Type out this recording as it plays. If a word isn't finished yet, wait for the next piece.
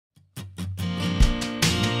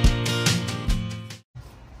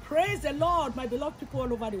Praise the Lord, my beloved people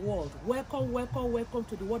all over the world. Welcome, welcome, welcome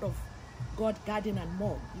to the Word of God Garden and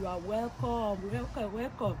more. You are welcome, welcome,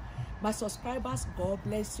 welcome. My subscribers, God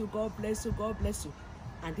bless you, God bless you, God bless you.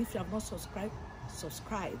 And if you have not subscribed,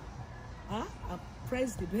 subscribe. And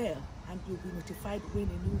press the bell and you'll be notified when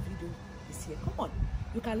a new video is here. Come on,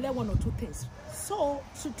 you can learn one or two things. So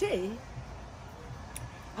today,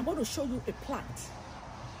 I'm going to show you a plant.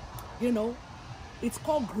 You know, it's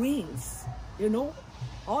called greens. You know,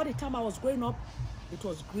 all the time I was growing up, it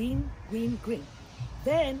was green, green, green.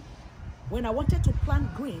 Then, when I wanted to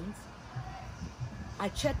plant greens, I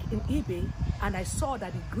checked in eBay and I saw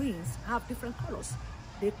that the greens have different colors.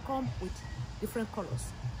 They come with different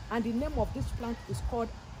colors. And the name of this plant is called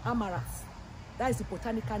Amaranth. That is the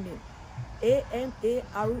botanical name. A-M-A-R-A-N-T-H.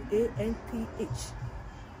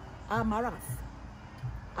 Amaranth.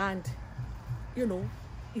 And, you know,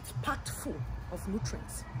 it's packed full of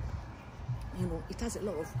nutrients. You know, it has a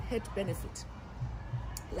lot of health benefit.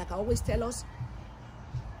 Like I always tell us,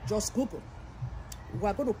 just Google.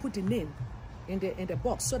 We're going to put the name in the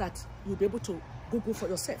box so that you'll be able to Google for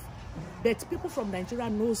yourself. But people from Nigeria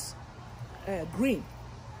knows green.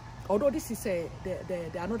 Although this is the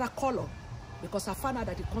another color, because I found out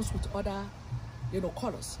that it comes with other, you know,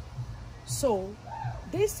 colors. So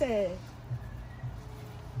this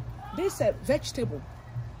vegetable,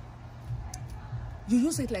 you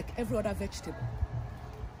use it like every other vegetable.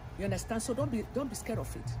 You understand? So don't be scared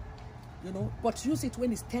of it, you know. But use it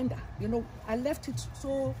when it's tender. You know, I left it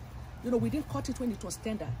so, you know, we didn't cut it when it was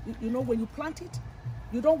tender. You know, when you plant it,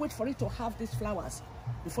 you don't wait for it to have these flowers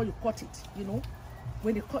before you cut it. You know,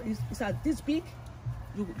 when you cut it's at this big,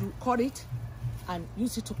 you cut it and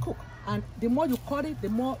use it to cook. And the more you cut it, the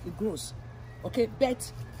more it grows. Okay, but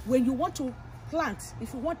when you want to plant,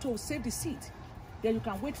 if you want to save the seed, then you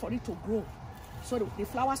can wait for it to grow. So the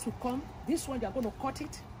flowers will come. This one, you're going to cut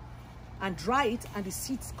it and dry it, and the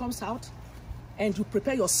seeds comes out. And you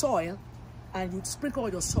prepare your soil, and you sprinkle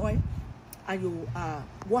your soil, and you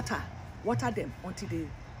water them until they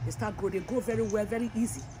start growing. They grow very well, very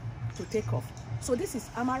easy to take off. So this is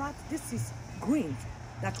amaranth. This is green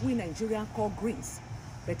that we Nigerians call greens,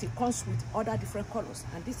 but it comes with other different colors.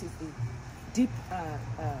 And this is the deep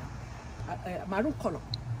maroon color.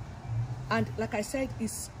 And like I said,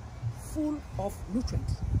 it's full of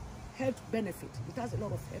nutrients, health benefit. It has a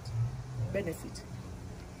lot of health benefit.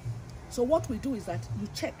 So what we do is that you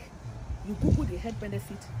check, you Google the health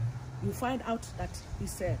benefit, you find out that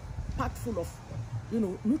it's packed full of, you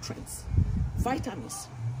know, nutrients, vitamins.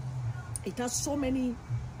 It has so many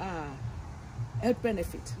health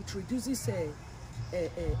benefits. It reduces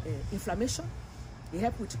inflammation. It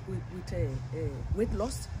helps with weight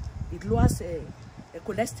loss. It lowers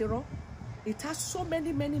cholesterol. It has so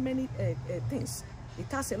many things.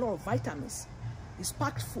 It has a lot of vitamins. It's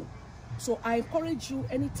packed full. So I encourage you,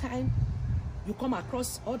 anytime you come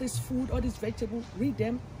across all this food, all these vegetables, read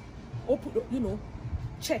them, open, you know,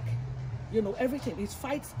 check, you know, everything. It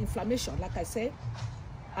fights inflammation, like I said,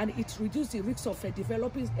 and it reduces the risk of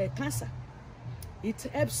developing cancer. It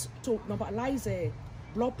helps to normalize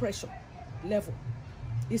blood pressure level.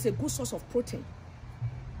 It's a good source of protein.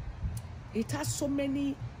 It has so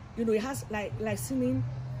many, you know, it has like lecithin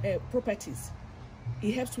properties.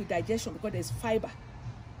 It helps with digestion because there's fiber.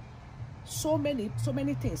 So many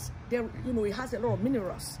things. There, you know, it has a lot of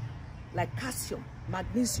minerals like calcium,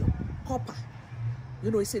 magnesium, copper.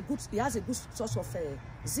 You know, it has a good source of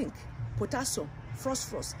zinc, potassium,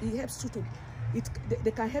 phosphorus. It helps you to,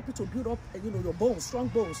 they can help you to build up, you know, your bones, strong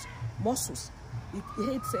bones, muscles. It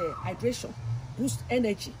helps hydration, boost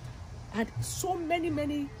energy, and so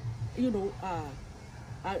many, you know,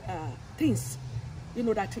 things, you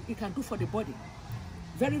know, that it can do for the body.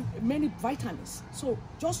 Very many vitamins. So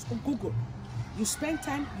just Google. You spend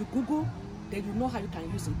time, you Google, then you know how you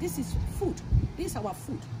can use it. This is food. This is our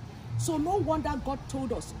food. So no wonder God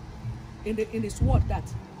told us in His word that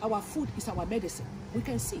our food is our medicine. We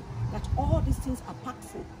can see that all these things are packed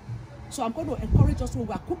full. So I'm going to encourage us when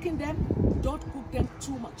we are cooking them, don't cook them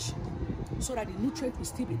too much, so that the nutrient will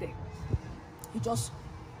still be there. You just,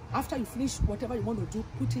 after you finish whatever you want to do,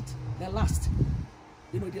 put it the last.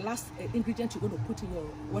 You know, the last ingredient you're going to put in your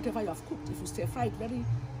whatever you have cooked. If you stir fry it very,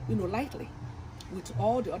 you know, lightly with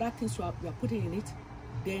all the other things you are putting in it,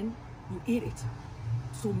 then you eat it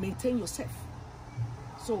to maintain yourself.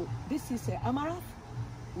 So this is amaranth.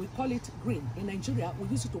 We call it green. In Nigeria, we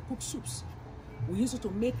use it to cook soups. We use it to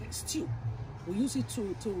make stew. We use it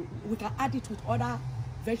we can add it with other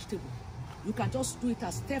vegetables. You can just do it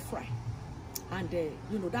as stir fry, and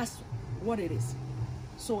you know, that's what it is.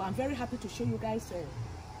 So I'm very happy to show you guys,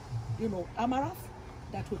 you know, amaranth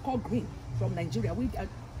that we call green from Nigeria.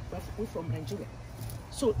 we're from Nigeria.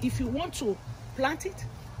 So if you want to plant it,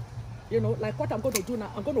 you know, like what I'm going to do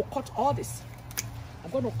now, I'm going to cut all this.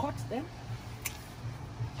 I'm going to cut them.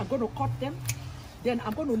 I'm going to cut them. Then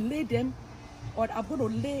I'm going to lay them, or I'm going to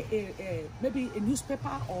lay maybe a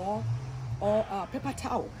newspaper or a paper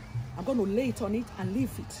towel. I'm going to lay it on it and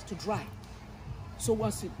leave it to dry. So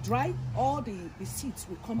once it dry, all the seeds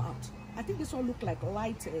will come out. I think this one look like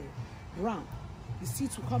light brown. The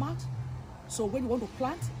seeds will come out. So when you want to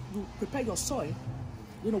plant, you prepare your soil.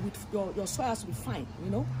 You know, with your soil has to be fine,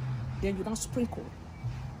 you know. Then you don't sprinkle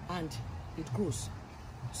and it grows.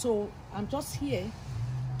 So I'm just here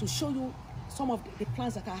to show you some of the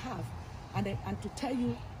plants that I have and to tell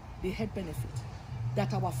you the health benefit,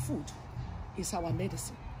 that our food is our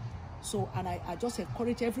medicine. So, and I just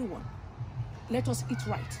encourage everyone, let us eat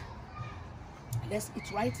right. Let's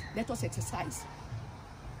eat right, let us exercise.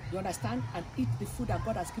 You understand? And eat the food that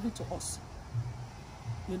God has given to us.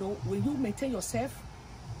 You know, when you maintain yourself,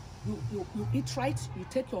 you eat right, you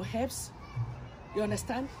take your herbs, you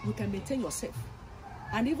understand? You can maintain yourself.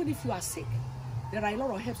 And even if you are sick, there are a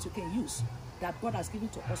lot of herbs you can use that God has given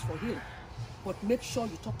to us for healing. But make sure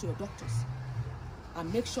you talk to your doctors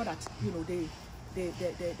and make sure that, you know,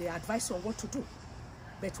 they advise you on what to do.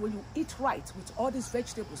 But when you eat right with all these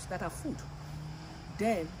vegetables that are food,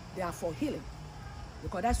 then they are for healing.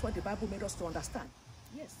 Because that's what the Bible made us to understand.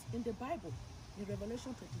 Yes, in the Bible, in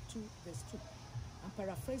Revelation 22, verse 2, I'm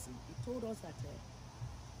paraphrasing, it told us that,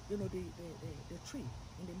 you know, the tree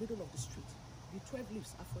in the middle of the street, the 12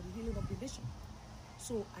 leaves are for the healing of the nation.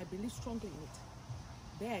 So I believe strongly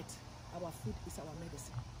in it, that our food is our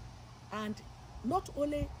medicine. And not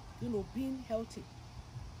only, you know, being healthy,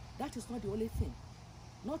 that is not the only thing.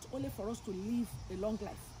 Not only for us to live a long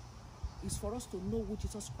life, it's for us to know who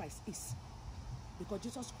Jesus Christ is. Because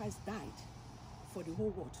Jesus Christ died for the whole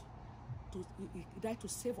world. He died to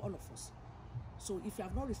save all of us. So if you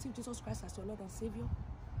have not received Jesus Christ as your Lord and Savior,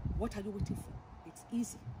 what are you waiting for? It's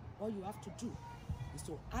easy. All you have to do is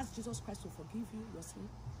to ask Jesus Christ to forgive you your sin,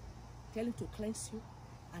 tell him to cleanse you,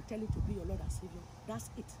 and tell him to be your Lord and Savior. That's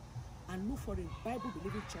it. And look for a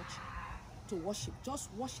Bible-believing church to worship.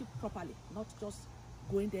 Just worship properly, not just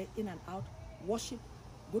going there in and out. Worship,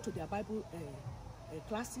 go to their Bible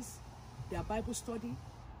classes, their Bible study,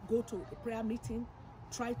 go to a prayer meeting,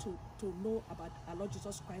 try to know about our Lord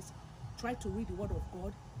Jesus Christ, try to read the Word of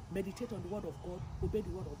God, meditate on the Word of God, obey the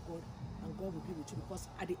Word of God, and God will be with you. Because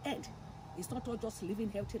at the end, it's not all just living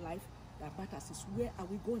healthy life that matters. It's where are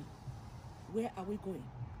we going? Where are we going?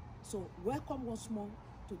 So welcome once more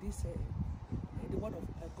to this, the Word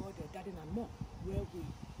of God, Garden and More, where we,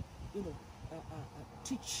 you know,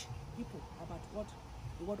 teach people about what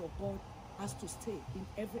the Word of God has to stay in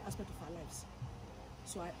every aspect of our lives.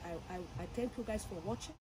 So I thank you guys for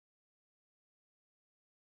watching.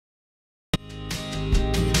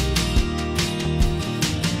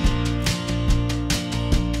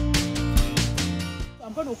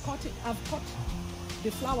 I'm going to cut it. I've cut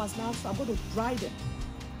the flowers now, so I'm going to dry them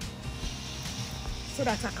so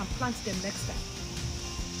that I can plant them next time.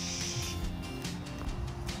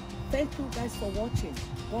 Thank you guys for watching.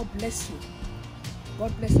 God bless you.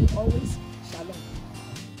 God bless you always. Shalom.